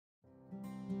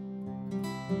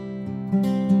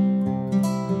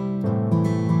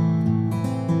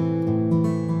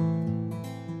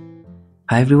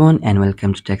Hi everyone and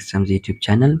welcome to TechStrem's YouTube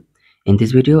channel. In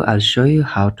this video, I'll show you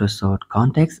how to sort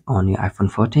contacts on your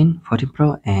iPhone 14, 14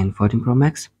 Pro and 14 Pro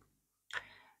Max.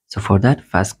 So for that,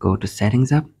 first go to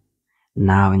Settings app.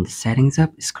 Now in the Settings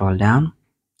app, scroll down,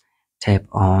 tap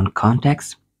on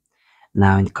Contacts.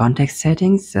 Now in the Contact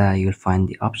Settings, you'll find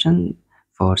the option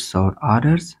for sort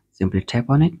orders. Simply tap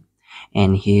on it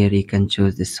and here you can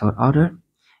choose the sort order.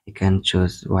 You can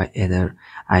choose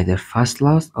either first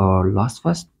lost or lost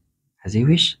first as you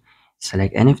wish.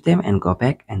 Select any of them and go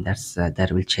back, and that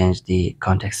will change the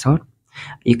contact sort.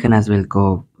 You can as well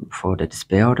go for the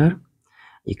display order.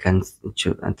 You can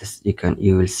choose this.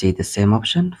 You will see the same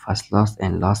option: first lost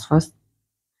and lost first.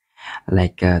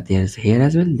 There's here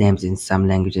as well names in some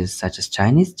languages such as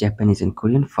Chinese, Japanese, and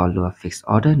Korean follow a fixed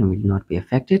order and will not be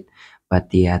affected, but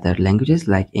the other languages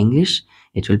like English,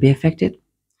 it will be affected.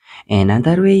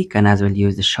 Another way, you can as well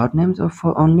use the short names or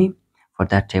for only. For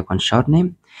that, tap on short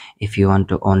name. If you want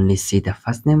to only see the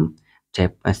first name,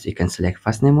 tap as you can select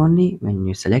first name only. When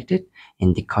you select it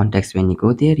in the context, when you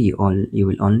go there, you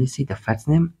will only see the first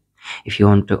name. If you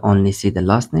want to only see the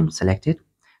last name, select it.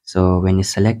 So when you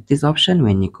select this option,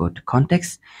 when you go to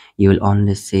context, you will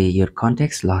only see your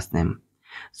context last name.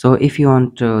 So if you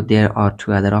want to, there are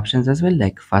two other options as well,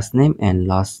 like first name and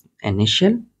last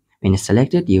initial. When you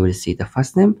select it, you will see the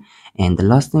first name, and the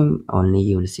last name only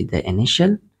you will see the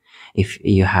initial. If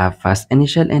you have first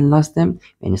initial and last name,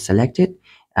 when you select it,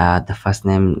 the first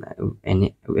name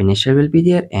initial will be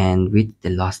there and with the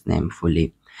last name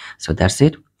fully. So that's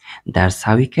it. That's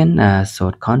how you can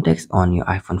sort contacts on your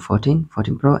iPhone 14,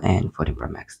 14 Pro and 14 Pro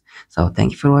Max. So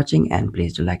thank you for watching and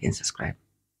please do like and subscribe.